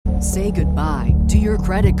Say goodbye to your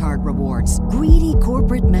credit card rewards. Greedy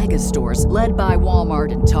corporate mega stores, led by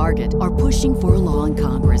Walmart and Target, are pushing for a law in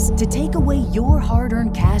Congress to take away your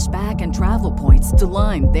hard-earned cash back and travel points to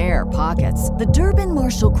line their pockets. The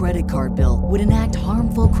Durbin-Marshall credit card bill would enact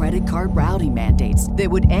harmful credit card routing mandates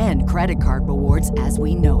that would end credit card rewards as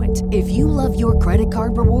we know it. If you love your credit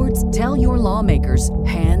card rewards, tell your lawmakers,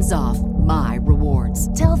 hands off my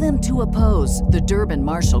rewards. Tell them to oppose the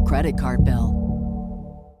Durbin-Marshall credit card bill.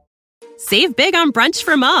 Save big on brunch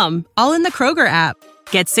for mom, all in the Kroger app.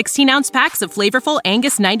 Get 16-ounce packs of flavorful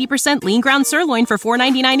Angus 90% lean ground sirloin for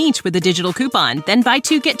 $4.99 each with a digital coupon. Then buy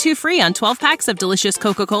 2, get 2 free on 12 packs of delicious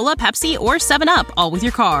Coca-Cola, Pepsi, or 7-Up, all with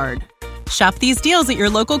your card. Shop these deals at your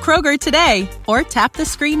local Kroger today, or tap the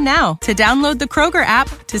screen now to download the Kroger app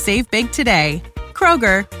to save big today.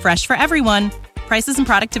 Kroger, fresh for everyone. Prices and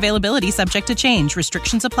product availability subject to change.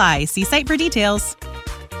 Restrictions apply. See site for details.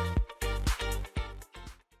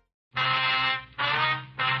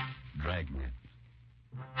 Dragnet.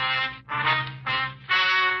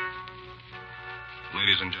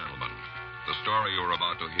 Ladies and gentlemen, the story you're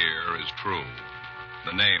about to hear is true.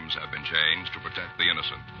 The names have been changed to protect the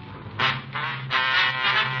innocent.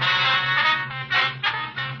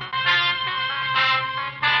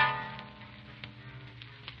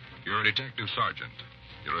 You're a detective sergeant.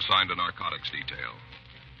 You're assigned a narcotics detail.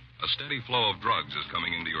 A steady flow of drugs is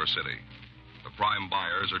coming into your city. The prime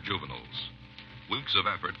buyers are juveniles. Weeks of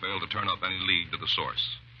effort fail to turn up any lead to the source.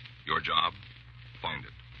 Your job? Find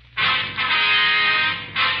it.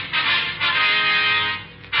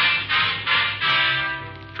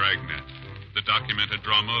 Dragnet, the documented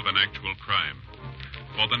drama of an actual crime.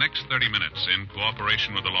 For the next 30 minutes, in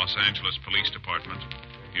cooperation with the Los Angeles Police Department,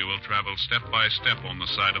 you will travel step by step on the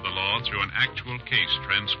side of the law through an actual case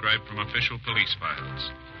transcribed from official police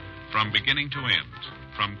files. From beginning to end,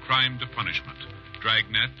 from crime to punishment,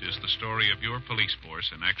 Dragnet is the story of your police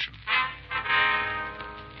force in action.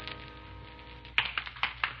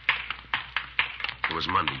 It was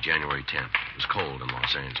Monday, January 10th. It was cold in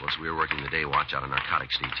Los Angeles. We were working the day watch out of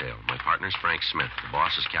narcotics detail. My partner's Frank Smith. The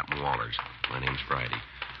boss is Captain Walters. My name's Friday.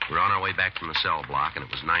 We were on our way back from the cell block, and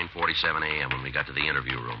it was 9:47 a.m. when we got to the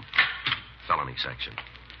interview room. Felony section.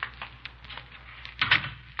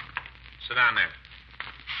 Sit down there.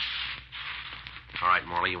 All right,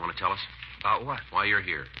 Morley, you want to tell us? About what? Why you're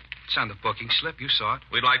here. It's on the booking slip. You saw it.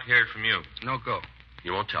 We'd like to hear it from you. No go.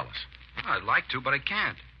 You won't tell us. Well, I'd like to, but I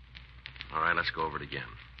can't. All right, let's go over it again.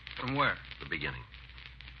 From where? The beginning.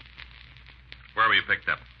 Where were you picked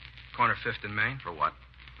up? Corner 5th and Main. For what?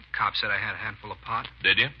 Cop said I had a handful of pot.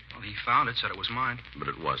 Did you? Well, he found it, said it was mine. But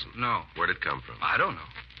it wasn't. No. Where'd it come from? I don't know.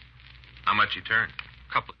 How much you turned?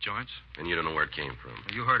 A couple of joints. And you don't know where it came from?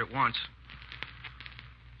 You heard it once.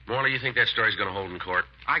 Morley, you think that story's going to hold in court?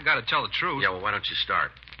 I got to tell the truth. Yeah, well, why don't you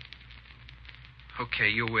start? Okay,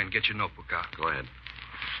 you win. Get your notebook out. Go ahead.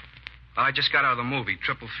 Well, I just got out of the movie,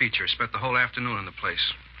 triple feature. Spent the whole afternoon in the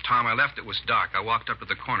place. Time I left, it was dark. I walked up to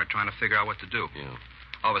the corner trying to figure out what to do. Yeah.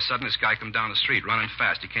 All of a sudden, this guy come down the street, running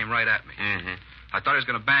fast. He came right at me. Mm-hmm. I thought he was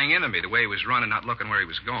going to bang into me the way he was running, not looking where he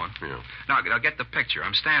was going. Yeah. Now, I'll get the picture.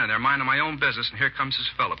 I'm standing there minding my own business, and here comes this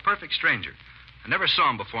fella, perfect stranger. I never saw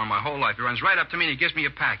him before in my whole life. He runs right up to me, and he gives me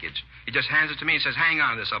a package. He just hands it to me and says, hang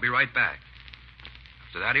on to this. I'll be right back.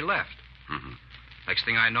 After that, he left. Mm-hmm. Next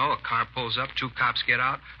thing I know, a car pulls up, 2 cops get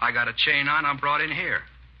out. I got a chain on. I'm brought in here.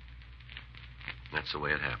 That's the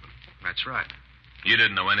way it happened. That's right. You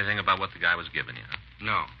didn't know anything about what the guy was giving you, huh?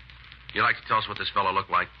 No. You'd like to tell us what this fellow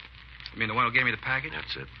looked like? You mean the one who gave me the package?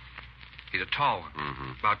 That's it. He's a tall one.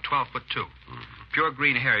 Mm-hmm. About 12'2". Mm-hmm. Pure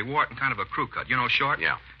green hair. He wore it in kind of a crew cut. You know, short?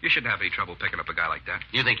 Yeah. You shouldn't have any trouble picking up a guy like that.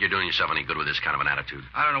 You think you're doing yourself any good with this kind of an attitude?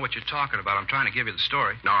 I don't know what you're talking about. I'm trying to give you the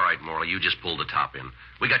story. All right, Morley, you just pulled the top in.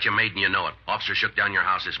 We got you made and you know it. Officer shook down your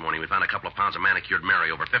house this morning. We found a couple of pounds of manicured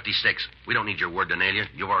Mary, over 56. We don't need your word to nail you.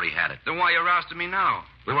 You've already had it. Then why you rousting me now?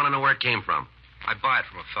 We want to know where it came from. I buy it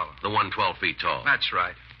from a fellow. The one 12 feet tall. That's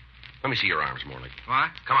right. Let me see your arms, Morley.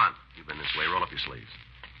 What? Come on. You've been this way. Roll up your sleeves.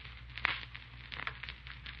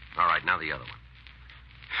 All right, now the other one.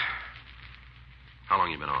 How long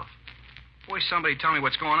you been off? Boy, somebody tell me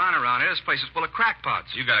what's going on around here. This place is full of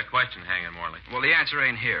crackpots. You got a question hanging, Morley. Well, the answer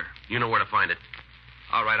ain't here. You know where to find it.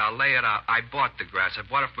 All right, I'll lay it out. I bought the grass. I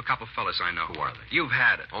bought it from a couple fellas I know. Who are they? You've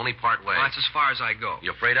had it. Only part way. Well, that's as far as I go.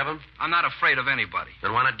 You afraid of them? I'm not afraid of anybody.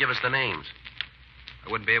 Then why not give us the names?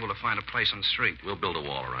 I wouldn't be able to find a place on the street. We'll build a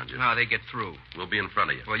wall around you. No, they get through. We'll be in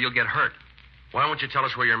front of you. Well, you'll get hurt. Why won't you tell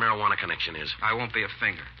us where your marijuana connection is? I won't be a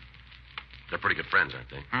finger. They're pretty good friends, aren't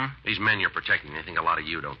they? Hmm? These men you're protecting, they think a lot of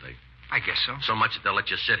you, don't they? I guess so. So much that they'll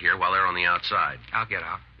let you sit here while they're on the outside. I'll get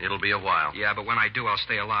out. It'll be a while. Yeah, but when I do, I'll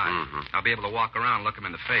stay alive. Mm-hmm. I'll be able to walk around and look them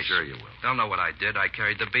in the face. Sure you will. They'll know what I did. I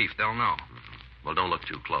carried the beef. They'll know. Mm-hmm. Well, don't look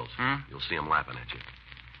too close. You'll see them laughing at you.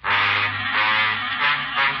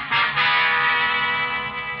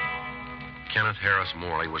 Kenneth Harris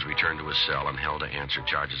Morley was returned to his cell and held to answer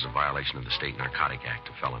charges of violation of the State Narcotic Act,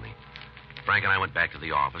 a felony. Frank and I went back to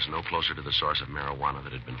the office, no closer to the source of marijuana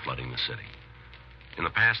that had been flooding the city. In the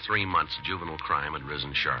past 3 months, juvenile crime had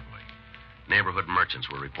risen sharply. Neighborhood merchants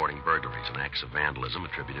were reporting burglaries and acts of vandalism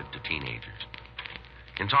attributed to teenagers.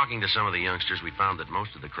 In talking to some of the youngsters, we found that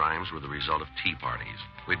most of the crimes were the result of tea parties.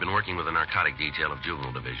 We'd been working with the narcotic detail of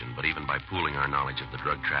Juvenile Division, but even by pooling our knowledge of the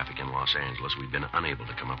drug traffic in Los Angeles, we'd been unable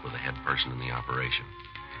to come up with a head person in the operation.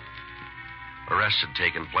 Arrests had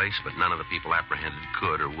taken place, but none of the people apprehended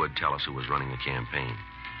could or would tell us who was running the campaign.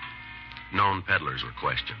 Known peddlers were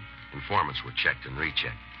questioned. Informants were checked and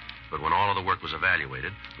rechecked. But when all of the work was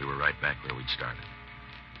evaluated, we were right back where we'd started.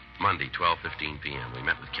 Monday, 12:15 p.m., we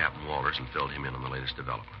met with Captain Walters and filled him in on the latest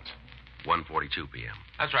developments. 1:42 p.m.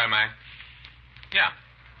 That's right, Mac. Yeah.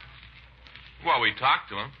 Well, we talked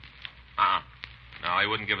to him. No, he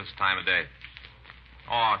wouldn't give us time of day.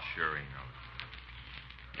 Oh, sure he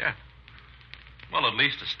knows. Yeah. Well, at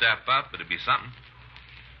least a step up, it'd be something.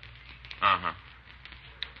 Uh-huh.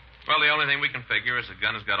 Well, the only thing we can figure is the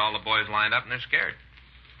gun has got all the boys lined up and they're scared.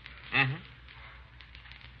 Mm-hmm.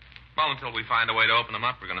 Well, until we find a way to open them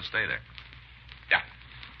up, we're going to stay there. Yeah.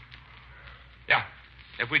 Yeah.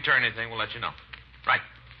 If we turn anything, we'll let you know. Right.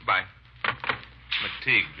 Bye.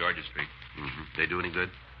 McTeague, Georgia Street. Mm-hmm. They do any good?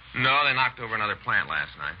 No, they knocked over another plant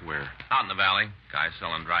last night. Where? Out in the valley. Guys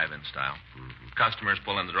selling drive-in style. Mm-hmm. Customers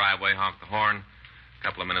pull in the driveway, honk the horn. A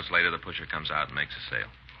couple of minutes later, the pusher comes out and makes a sale.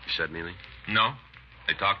 You said anything? No.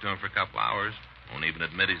 They talked to him for a couple hours. Won't even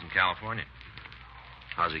admit he's in California.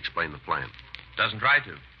 How's he explain the plan? Doesn't try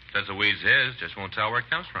to. Says the weed's his, just won't tell where it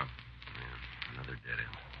comes from. Yeah, another dead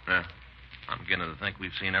end. Yeah. I'm beginning to think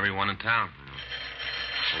we've seen everyone in town.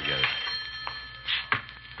 I get it.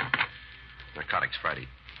 Narcotics Friday.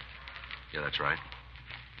 Yeah, that's right.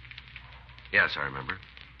 Yes, I remember.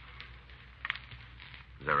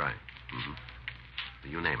 Is that right?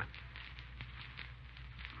 Mm-hmm. You name it.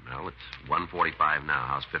 Well, it's 1:45 now.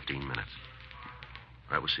 How's 15 minutes?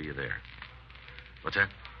 All right, we'll see you there. What's that?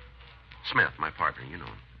 Smith, my partner. You know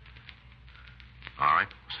him. All right,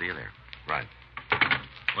 see you there. Right.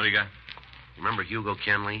 What do you got? Remember Hugo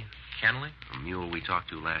Kenley? Kenley? A mule we talked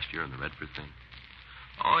to last year in the Redford thing?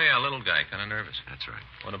 Oh, yeah, little guy, kind of nervous. That's right.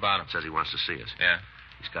 What about him? Says he wants to see us. Yeah?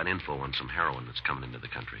 He's got info on some heroin that's coming into the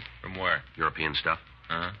country. From where? European stuff.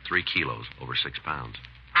 Uh-huh. 3 kilos, over 6 pounds.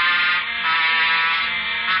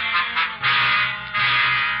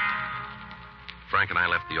 Frank and I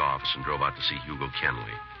left the office and drove out to see Hugo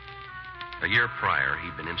Kenley. A year prior,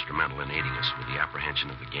 he'd been instrumental in aiding us with the apprehension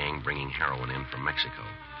of the gang bringing heroin in from Mexico.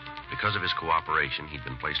 Because of his cooperation, he'd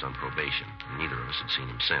been placed on probation, and neither of us had seen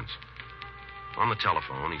him since. On the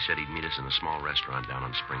telephone, he said he'd meet us in a small restaurant down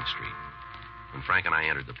on Spring Street. When Frank and I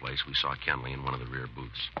entered the place, we saw Kenley in one of the rear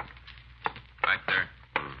booths. Back there.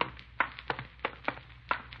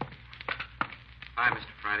 Hi,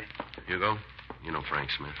 Mr. Friday. Hugo, you know Frank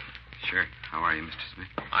Smith. Sure. How are you, Mr. Smith?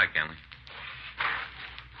 Hi, Kenley.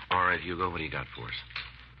 All right, Hugo, what do you got for us?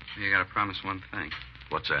 You got to promise one thing.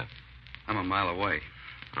 What's that? I'm a mile away.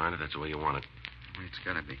 All right, if that's the way you want it. It's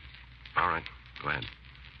got to be. All right, go ahead.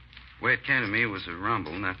 The way it came to me was a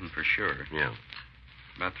rumble, nothing for sure. Yeah.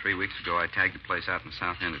 About 3 weeks ago, I tagged a place out in the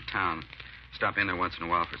south end of town. Stop in there once in a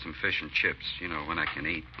while for some fish and chips, you know, when I can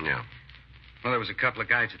eat. Yeah. Well, there was a couple of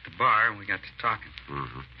guys at the bar, and we got to talking.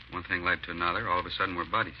 Mm-hmm. One thing led to another. All of a sudden, we're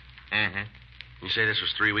buddies. Mm-hmm. You say this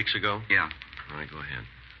was 3 weeks ago? Yeah. All right, go ahead.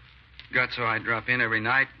 Got so I'd drop in every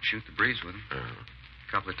night and shoot the breeze with them.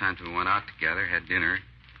 A couple of times we went out together, had dinner,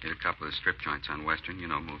 hit a couple of strip joints on Western, you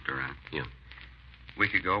know, moved around. Yeah. A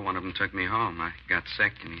week ago, one of them took me home. I got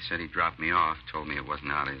sick, and he said he'd drop me off, told me it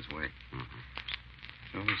wasn't out of his way. Mm-hmm.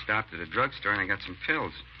 So we stopped at a drugstore, and I got some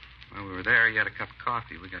pills. While we were there, he had a cup of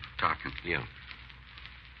coffee. We got to talking. Yeah.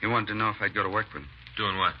 He wanted to know if I'd go to work with him.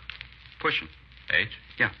 Doing what? Pushing. H?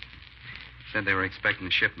 Yeah. Said they were expecting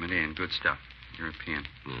a shipment in, good stuff, European.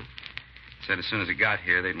 Mm. Said as soon as it got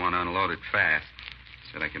here, they'd want to unload it fast.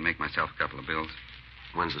 Said I could make myself a couple of bills.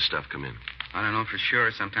 When's the stuff come in? I don't know for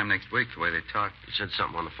sure. Sometime next week, the way they talked. You said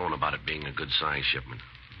something on the phone about it being a good-sized shipment.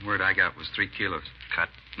 The word I got was 3 kilos. Cut?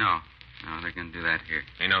 No, they're going to do that here.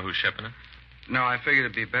 You know who's shipping it? No, I figured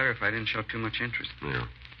it'd be better if I didn't show too much interest. Yeah.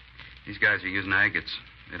 These guys are using agates.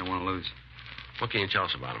 They don't want to lose. What can you tell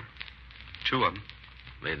us about them? 2 of them.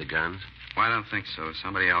 They the guns? Well, I don't think so.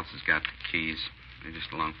 Somebody else has got the keys. They're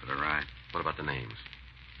just along for the ride. What about the names?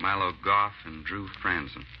 Milo Goff and Drew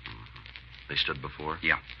Franzen. They stood before?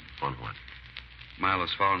 Yeah. On what?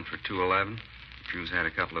 Milo's fallen for 211. Drew's had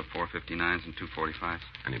a couple of 459s and 245s.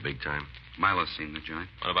 Any big time? Milo's seen the joint.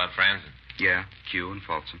 What about Franzen? Yeah, Q and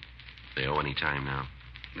Folsom. They owe any time now?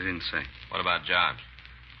 They didn't say. What about jobs?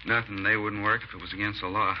 Nothing. They wouldn't work if it was against the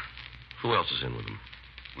law. Who else is in with them?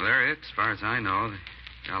 Well, they're it, as far as I know. They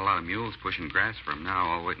got a lot of mules pushing grass for them now,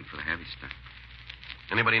 all waiting for the heavy stuff.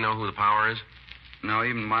 Anybody know who the power is? No,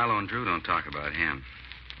 even Milo and Drew don't talk about him.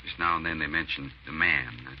 Just now and then they mention the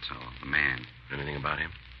man, that's all. The man. Anything about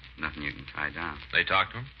him? Nothing you can tie down. They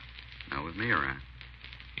talk to him? Not with me around.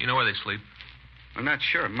 You know where they sleep? I'm not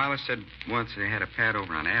sure. Milo said once they had a pad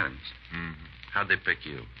over on Adams. Mm-hmm. How'd they pick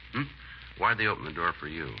you? Why'd they open the door for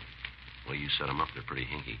you? Well, you set them up. They're pretty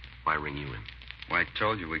hinky. Why ring you in? Well, I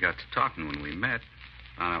told you we got to talking when we met.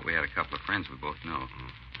 Found out we had a couple of friends we both know.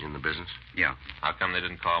 In the business? Yeah. How come they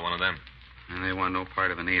didn't call one of them? And they want no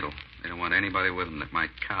part of a needle. They don't want anybody with them that might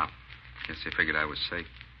cop. Guess they figured I was safe.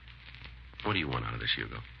 What do you want out of this,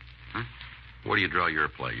 Hugo? Huh? Where do you draw your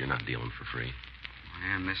play? You're not dealing for free.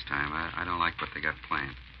 And this time, I don't like what they got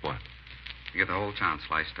planned. What? They get the whole town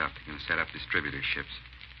sliced up. They're going to set up distributorships.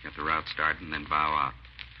 Get the route started and then bow out.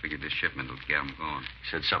 Figured this shipment will get them going. You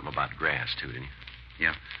said something about grass, too, didn't you?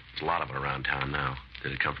 Yeah. There's a lot of it around town now.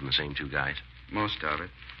 Did it come from the same two guys? Most of it.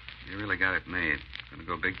 They really got it made. Going to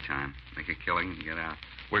go big time. Make a killing and get out.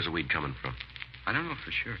 Where's the weed coming from? I don't know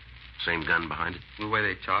for sure. Same gun behind it? The way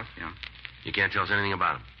they talk, yeah. You can't tell us anything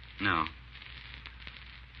about him? No.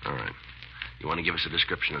 All right. You want to give us a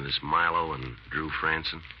description of this Milo and Drew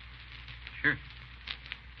Franzen? Sure.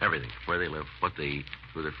 Everything. Where they live, what they eat,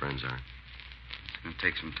 who their friends are. It's going to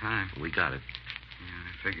take some time. We got it. Yeah,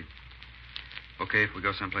 I figured. Okay, if we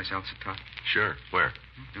go someplace else to talk? Sure. Where? It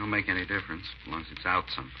don't make any difference. As long as it's out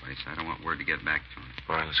someplace. I don't want word to get back to him.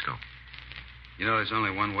 All right, let's go. You know, there's only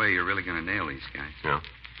one way you're really going to nail these guys. Yeah?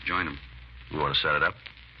 Join them. You want to set it up?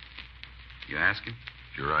 You asking?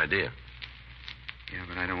 It's your idea. Yeah,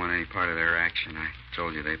 but I don't want any part of their action. I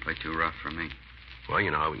told you they play too rough for me. Well, you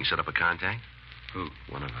know how we can set up a contact? Who?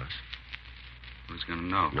 One of us. Who's going to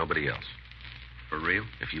know? Nobody else. For real?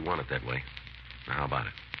 If you want it that way. Now, how about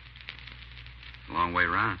it? A long way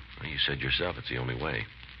round. Well, you said yourself it's the only way.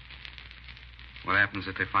 What happens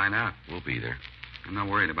if they find out? We'll be there. I'm not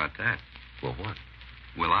worried about that. Well, what?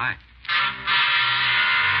 Will I?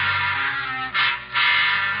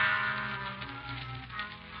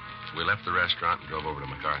 We left the restaurant and drove over to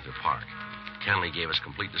MacArthur Park. Kenley gave us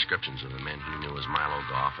complete descriptions of the men he knew as Milo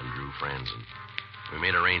Goff and Drew Franzen. We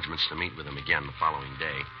made arrangements to meet with them again the following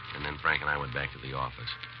day, and then Frank and I went back to the office.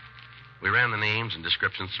 We ran the names and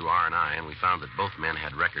descriptions through R&I, and we found that both men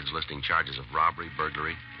had records listing charges of robbery,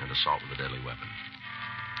 burglary, and assault with a deadly weapon.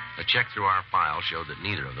 A check through our file showed that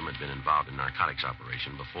neither of them had been involved in narcotics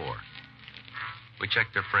operation before. We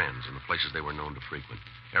checked their friends and the places they were known to frequent.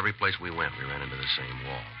 Every place we went, we ran into the same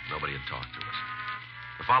wall. Nobody had talked to us.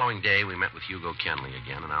 The following day, we met with Hugo Kenley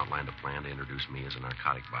again and outlined a plan to introduce me as a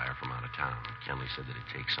narcotic buyer from out of town. Kenley said that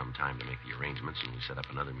it'd take some time to make the arrangements, and we set up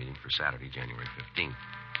another meeting for Saturday, January 15th.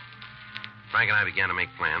 Frank and I began to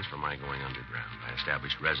make plans for my going underground. I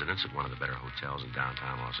established residence at one of the better hotels in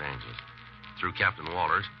downtown Los Angeles. Through Captain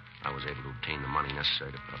Walters, I was able to obtain the money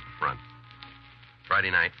necessary to put up the front.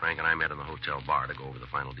 Friday night, Frank and I met in the hotel bar to go over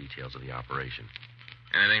the final details of the operation.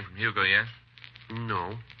 Anything from Hugo yet?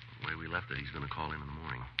 No. The way we left it, he's going to call in the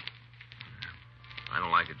morning. I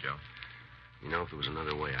don't like it, Joe. You know, if there was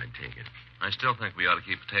another way, I'd take it. I still think we ought to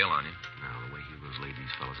keep a tail on you. No, the way Hugo's laid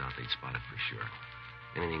these fellows out, they'd spot it for sure.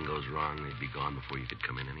 Anything goes wrong, they'd be gone before you could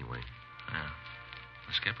come in anyway. Yeah.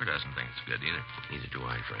 The skipper doesn't think it's good either. Neither do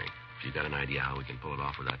I, Frank. If you got an idea how we can pull it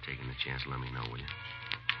off without taking the chance, let me know, will you?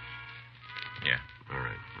 Yeah. All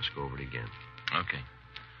right, let's go over it again. Okay.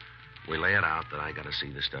 We lay it out that I got to see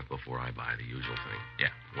the stuff before I buy, the usual thing. Yeah.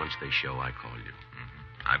 Once they show, I call you.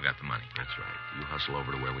 Mm-hmm. I've got the money. That's right. You hustle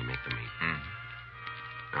over to where we make the meet. Mm-hmm.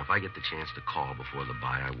 Now, if I get the chance to call before the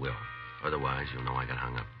buy, I will. Otherwise, you'll know I got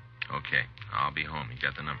hung up. Okay. I'll be home. You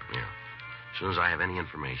got the number? Yeah. As soon as I have any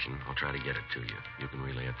information, I'll try to get it to you. You can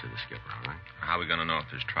relay it to the skipper, all right? How are we going to know if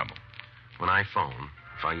there's trouble? When I phone,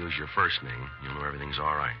 if I use your first name, you'll know everything's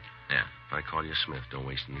all right. Yeah. If I call you Smith, don't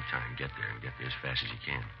waste any time. Get there, and get there as fast as you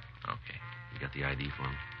can. Okay. You got the ID for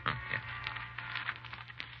me? Yeah.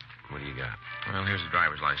 What do you got? Well, here's the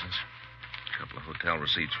driver's license. A couple of hotel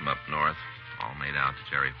receipts from up north, all made out to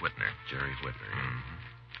Jerry Whitner. Jerry Whitner, yeah.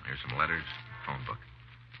 Mm-hmm. Here's some letters, phone book.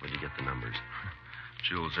 Where'd you get the numbers?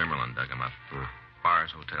 Jules Zimmerlin dug them up. Bars,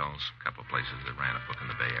 hotels, a couple of places that ran a book in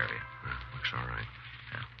the Bay Area. Looks all right.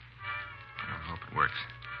 Yeah. I hope it works.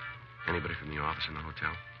 Anybody from the office in the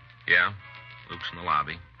hotel? Yeah. Luke's in the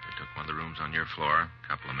lobby. We took one of the rooms on your floor. A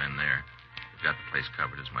couple of men there. We've got the place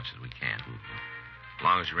covered as much as we can. Mm-hmm. As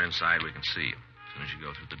long as you're inside, we can see you. As soon as you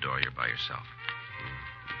go through the door, you're by yourself.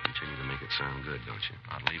 You continue to make it sound good, don't you?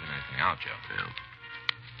 Not leaving anything out, Joe. Yeah.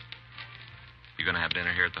 You going to have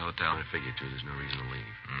dinner here at the hotel? I figured to. There's no reason to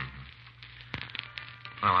leave. Mm-hmm.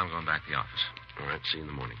 Well, I'm going back to the office. All right, see you in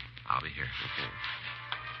the morning. I'll be here. Okay.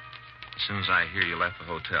 As soon as I hear you left the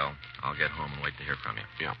hotel, I'll get home and wait to hear from you.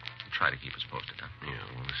 Yeah. Try to keep us posted, huh? Yeah,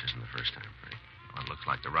 well, this isn't the first time, Frank. Well, it looks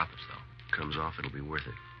like the roughest, though. Comes off, it'll be worth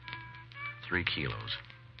it. 3 kilos.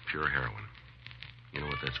 Pure heroin. You know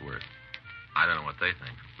what that's worth? I don't know what they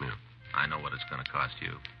think. Yeah. I know what it's going to cost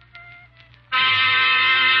you.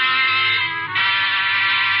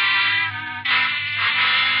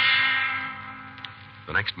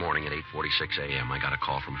 The next morning at 8:46 a.m., I got a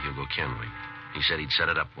call from Hugo Kenley. He said he'd set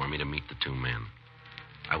it up for me to meet the 2 men.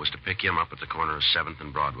 I was to pick him up at the corner of 7th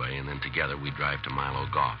and Broadway, and then together we'd drive to Milo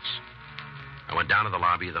Goff's. I went down to the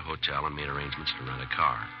lobby of the hotel and made arrangements to rent a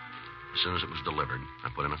car. As soon as it was delivered,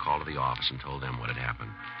 I put in a call to the office and told them what had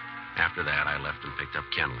happened. After that, I left and picked up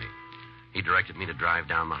Kenley. He directed me to drive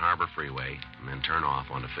down the Harbor Freeway and then turn off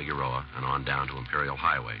onto Figueroa and on down to Imperial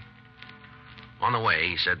Highway. On the way,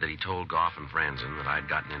 he said that he told Goff and Franzen that I'd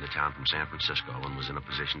gotten into town from San Francisco and was in a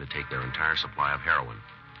position to take their entire supply of heroin.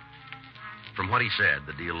 From what he said,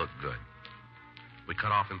 the deal looked good. We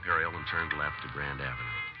cut off Imperial and turned left to Grand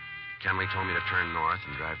Avenue. Kenley told me to turn north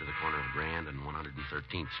and drive to the corner of Grand and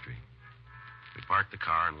 113th Street. We parked the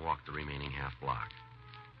car and walked the remaining half block.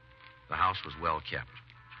 The house was well kept,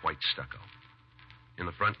 white stucco. In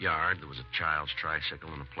the front yard, there was a child's tricycle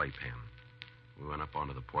and a playpen. We went up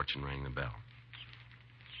onto the porch and rang the bell.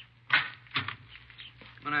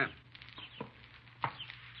 Come on in.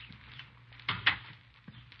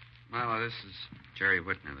 Milo, this is Jerry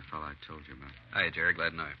Whitner, the fellow I told you about. Hi, Jerry.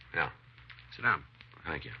 Glad to know you. Yeah. Sit down.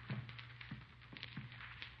 Thank you.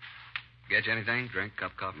 Get you anything? Drink,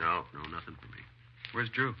 cup, coffee? No, nothing for me. Where's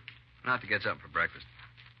Drew? Went out to get something for breakfast.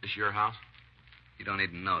 This your house? You don't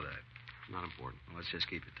need to know that. Not important. Well, let's just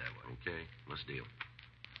keep it that way. Okay, let's deal.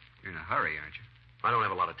 You're in a hurry, aren't you? I don't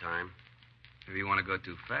have a lot of time. Maybe you want to go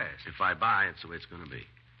too fast. If I buy, it's the way it's going to be.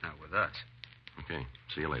 Not with us. Okay,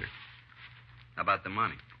 see you later. How about the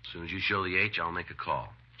money? As soon as you show the H, I'll make a call.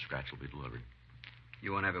 Scratch will be delivered.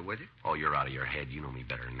 You won't have it with you? Oh, you're out of your head. You know me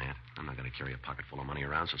better than that. I'm not going to carry a pocket full of money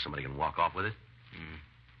around so somebody can walk off with it.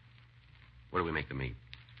 Where do we make the meet?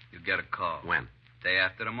 You get a call. When? Day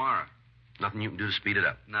after tomorrow. Nothing you can do to speed it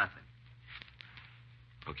up. Nothing.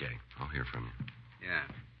 Okay, I'll hear from you. Yeah.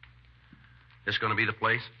 This going to be the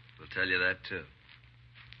place? We'll tell you that, too.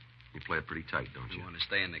 You play it pretty tight, don't you? You want to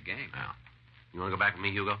stay in the game. Yeah. You want to go back with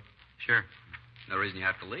me, Hugo? Sure. No reason you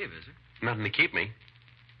have to leave, is there? Nothing to keep me.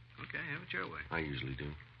 Okay, have it your way. I usually do.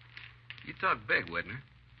 You talk big, Whitner.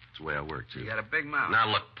 It's the way I work, too. You got a big mouth. Now,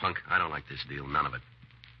 look, punk, I don't like this deal. None of it.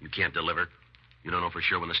 You can't deliver. You don't know for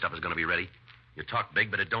sure when the stuff is going to be ready. You talk big,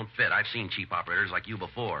 but it don't fit. I've seen cheap operators like you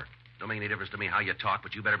before. Don't make any difference to me how you talk,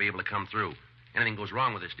 but you better be able to come through. Anything goes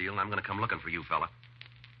wrong with this deal, and I'm going to come looking for you, fella.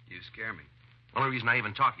 You scare me. The only reason I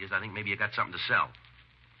even talk to you is I think maybe you got something to sell.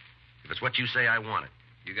 If it's what you say, I want it.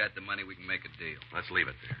 You got the money, we can make a deal. Let's leave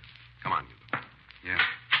it there. Come on, Hugo. Yeah.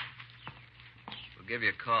 We'll give you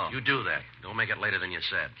a call. You do that. Don't make it later than you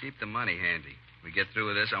said. Keep the money handy. We get through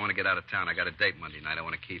with this, I want to get out of town. I got a date Monday night. I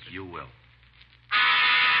want to keep it. You will.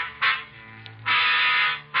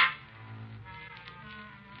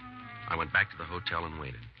 I went back to the hotel and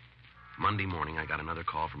waited. Monday morning, I got another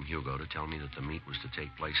call from Hugo to tell me that the meet was to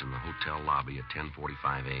take place in the hotel lobby at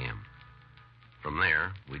 10:45 a.m. From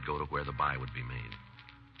there, we'd go to where the buy would be made.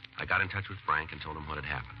 I got in touch with Frank and told him what had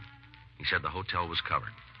happened. He said the hotel was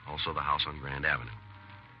covered, also the house on Grand Avenue.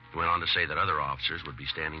 He went on to say that other officers would be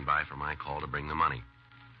standing by for my call to bring the money.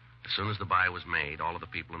 As soon as the buy was made, all of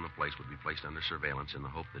the people in the place would be placed under surveillance in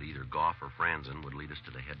the hope that either Goff or Franzen would lead us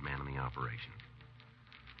to the head man in the operation.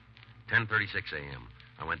 10:36 a.m.,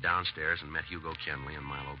 I went downstairs and met Hugo Kenley and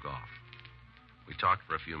Milo Goff. We talked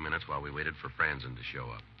for a few minutes while we waited for Franzen to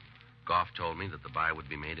show up. Goff told me that the buy would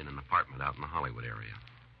be made in an apartment out in the Hollywood area.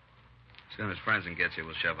 As soon as Franzen gets here,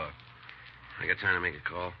 we'll shove off. I got time to make a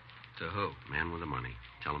call. To who? Man with the money.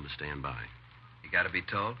 Tell him to stand by. You got to be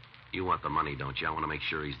told? You want the money, don't you? I want to make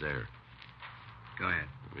sure he's there. Go ahead.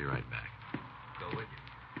 I'll be right back. Go with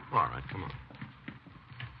you. All right, come on.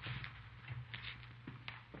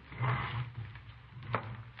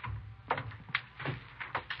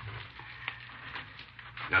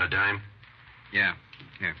 Got a dime? Yeah.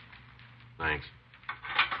 Here. Thanks.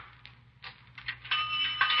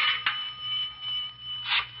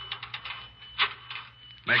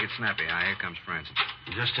 Make it snappy, huh? Here comes Francis.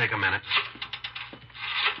 Just take a minute.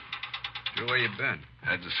 Drew, where you been?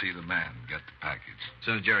 Had to see the man, get the package. As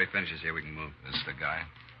soon as Jerry finishes here, we can move. This the guy?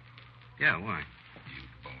 Yeah, why? You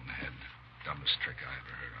bonehead. Dumbest trick I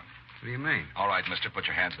ever heard of. What do you mean? All right, mister, put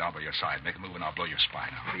your hands down by your side. Make a move and I'll blow your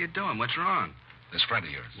spine out. What are you doing? What's wrong? This friend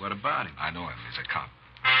of yours. What about him? I know him. He's a cop.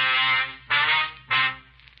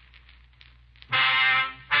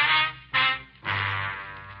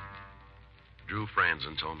 Drew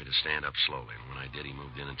Franzen told me to stand up slowly, and when I did, he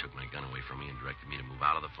moved in and took my gun away from me and directed me to move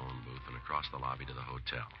out of the phone booth and across the lobby to the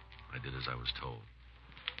hotel. I did as I was told.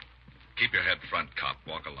 Keep your head front, cop.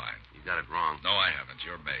 Walk a line. You got it wrong. No, I haven't.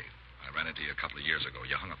 You're May. I ran into you a couple of years ago.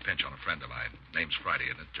 You hung a pinch on a friend of mine. Name's Friday,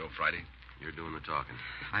 isn't it? Joe Friday? You're doing the talking.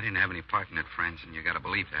 I didn't have any part in it, friends, and you got to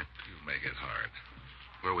believe that. You make it hard.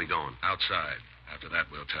 Where are we going? Outside. After that,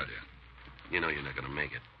 we'll tell you. You know you're not going to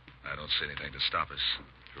make it. I don't see anything to stop us.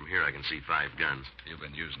 From here, I can see 5 guns. You've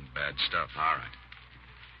been using bad stuff. All right.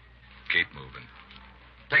 Keep moving.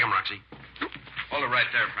 Take him, Roxy. Hold it right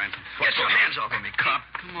there, Francis. Get your hands off of me, cop.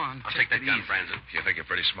 Come on. I'll take that gun, Franzen. You think you're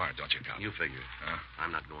pretty smart, don't you, cop? You figure. Huh?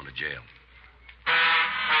 I'm not going to jail.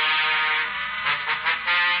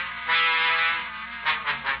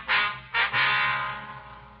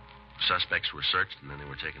 Suspects were searched, and then they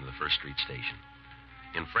were taken to the First Street station.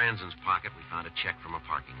 In Franzen's pocket, we found a check from a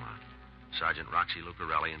parking lot. Sergeant Roxy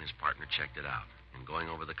Lucarelli and his partner checked it out. And going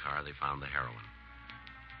over the car, they found the heroin.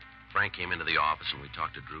 Frank came into the office, and we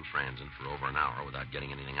talked to Drew Franzen for over an hour without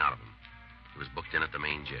getting anything out of him. He was booked in at the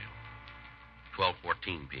main jail.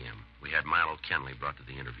 12:14 p.m. We had Milo Kenley brought to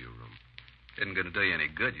the interview room. Isn't going to do you any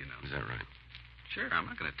good, you know. Is that right? Sure, I'm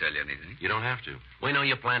not going to tell you anything. You don't have to. We know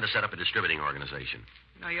you plan to set up a distributing organization.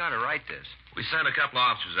 You know, you ought to write this. We sent a couple of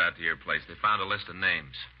officers out to your place. They found a list of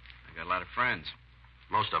names. I got a lot of friends.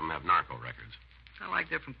 Most of them have narco records. I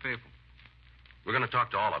like different people. We're going to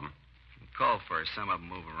talk to all of them. We'll call first. Some of them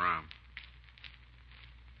move around.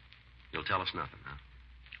 You'll tell us nothing, huh?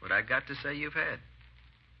 What I got to say, you've had.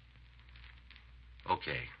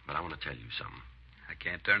 Okay, but I want to tell you something. I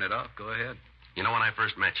can't turn it off. Go ahead. You know, when I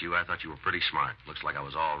first met you, I thought you were pretty smart. Looks like I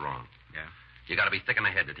was all wrong. Yeah? You got to be thick in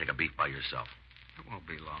the head to take a beat by yourself. It won't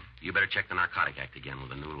be long. You better check the Narcotic Act again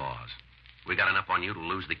with the new laws. We got enough on you to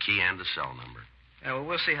lose the key and the cell number. Yeah, well,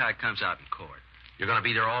 we'll see how it comes out in court. You're going to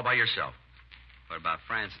be there all by yourself. What about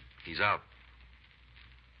Francis? He's out.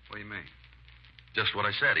 What do you mean? Just what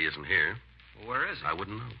I said. He isn't here. Well, where is he? I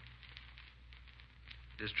wouldn't know.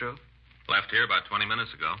 This true? Left here about 20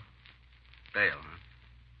 minutes ago. Bail, huh?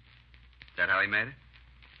 Is that how he made it?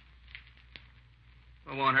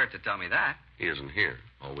 Well, it won't hurt to tell me that. He isn't here.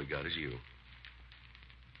 All we got is you.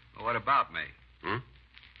 Well, what about me? Hmm?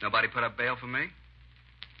 Nobody put up bail for me?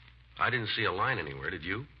 I didn't see a line anywhere, did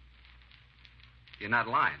you? You're not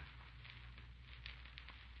lying.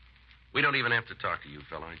 We don't even have to talk to you,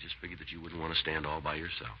 fella. I just figured that you wouldn't want to stand all by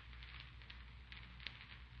yourself.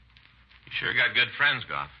 You sure got good friends,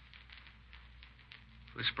 Goff.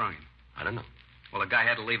 Who sprung him? I don't know. Well, the guy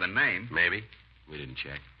had to leave a name. Maybe. We didn't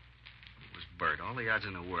check. It was Bert. All the odds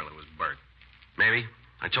in the world it was Bert. Maybe.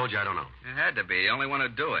 I told you I don't know. It had to be. The only one to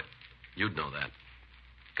do it. You'd know that.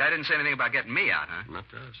 Guy didn't say anything about getting me out, huh? Not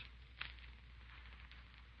to us.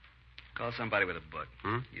 Call somebody with a book.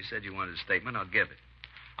 Hmm? You said you wanted a statement. I'll give it.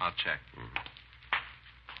 I'll check.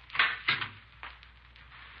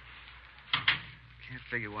 Can't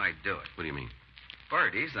figure why he'd do it. What do you mean?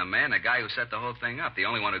 Bert, he's the man, the guy who set the whole thing up. The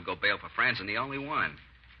only one who'd go bail for France and the only one.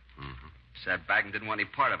 Mm-hmm. Sat back and didn't want any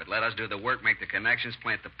part of it. Let us do the work, make the connections,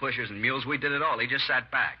 plant the pushers and mules. We did it all. He just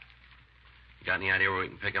sat back. You got any idea where we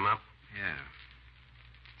can pick him up? Yeah.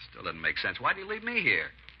 Still doesn't make sense. Why'd you leave me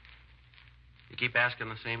here? You keep asking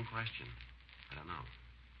the same question. I don't know.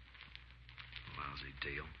 Lousy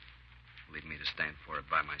deal. Leave me to stand for it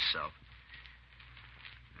by myself.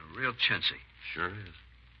 A real chintzy. Sure is.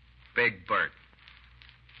 Big Bert.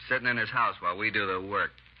 Sitting in his house while we do the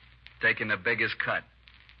work. Taking the biggest cut.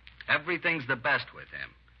 Everything's the best with him.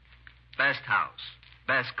 Best house.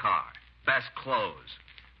 Best car. Best clothes.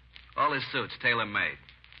 All his suits tailor-made.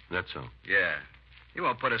 That's so. Yeah. He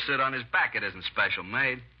won't put a suit on his back it isn't special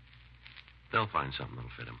made. They'll find something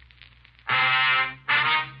that'll fit him.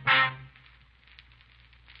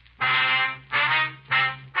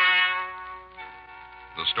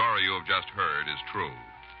 The story you have just heard is true.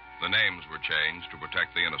 The names were changed to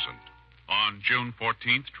protect the innocent. On June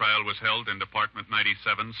 14th, trial was held in Department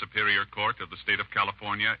 97, Superior Court of the State of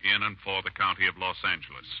California, in and for the County of Los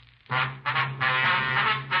Angeles.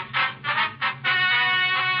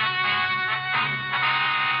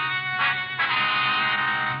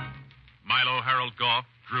 Milo Harold Goff,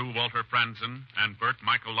 Drew Walter Franzen and Bert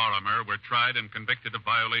Michael Lorimer were tried and convicted of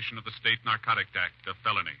violation of the State Narcotic Act, a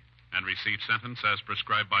felony, and received sentence as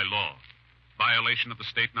prescribed by law. Violation of the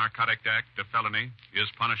State Narcotic Act, a felony, is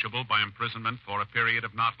punishable by imprisonment for a period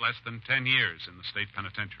of not less than 10 years in the state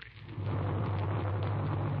penitentiary.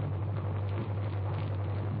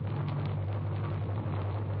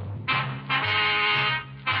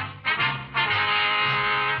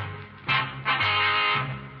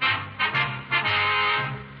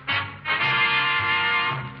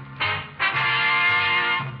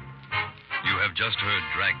 Just heard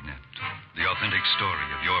Dragnet, the authentic story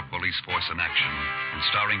of your police force in action, and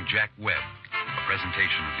starring Jack Webb, a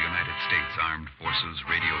presentation of the United States Armed Forces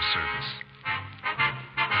Radio Service.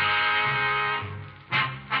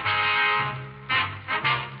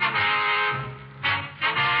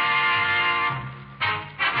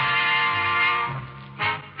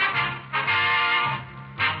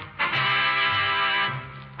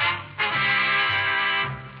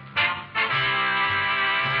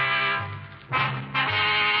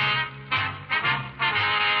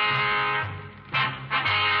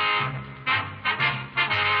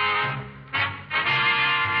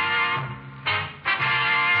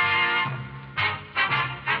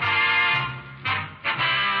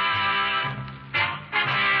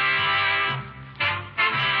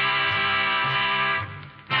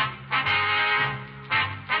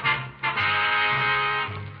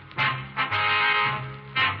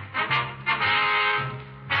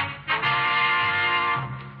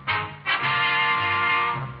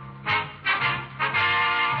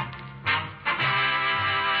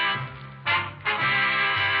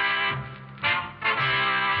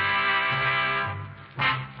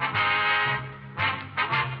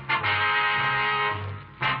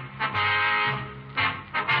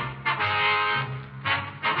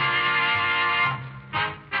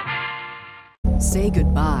 Say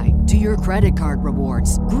goodbye to your credit card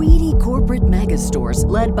rewards. Greedy corporate mega stores,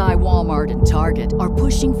 led by Walmart and Target, are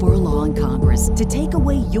pushing for a law in Congress to take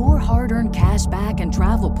away your hard-earned cash back and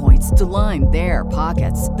travel points to line their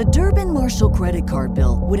pockets. The Durbin-Marshall credit card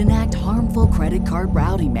bill would enact harmful credit card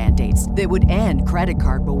routing mandates that would end credit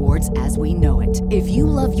card rewards as we know it. If you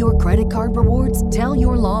love your credit card rewards, tell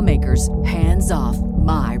your lawmakers, hands off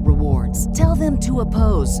my rewards. Tell them to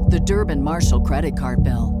oppose the Durbin-Marshall credit card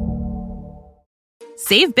bill.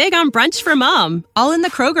 Save big on brunch for mom, all in the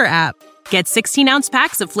Kroger app. Get 16-ounce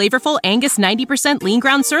packs of flavorful Angus 90% lean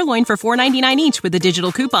ground sirloin for $4.99 each with a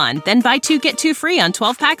digital coupon. Then buy 2, get 2 free on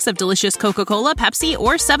 12 packs of delicious Coca-Cola, Pepsi,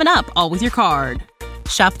 or 7-Up, all with your card.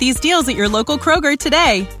 Shop these deals at your local Kroger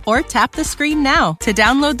today, or tap the screen now to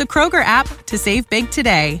download the Kroger app to save big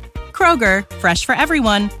today. Kroger, fresh for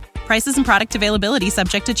everyone. Prices and product availability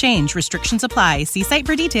subject to change. Restrictions apply. See site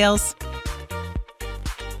for details.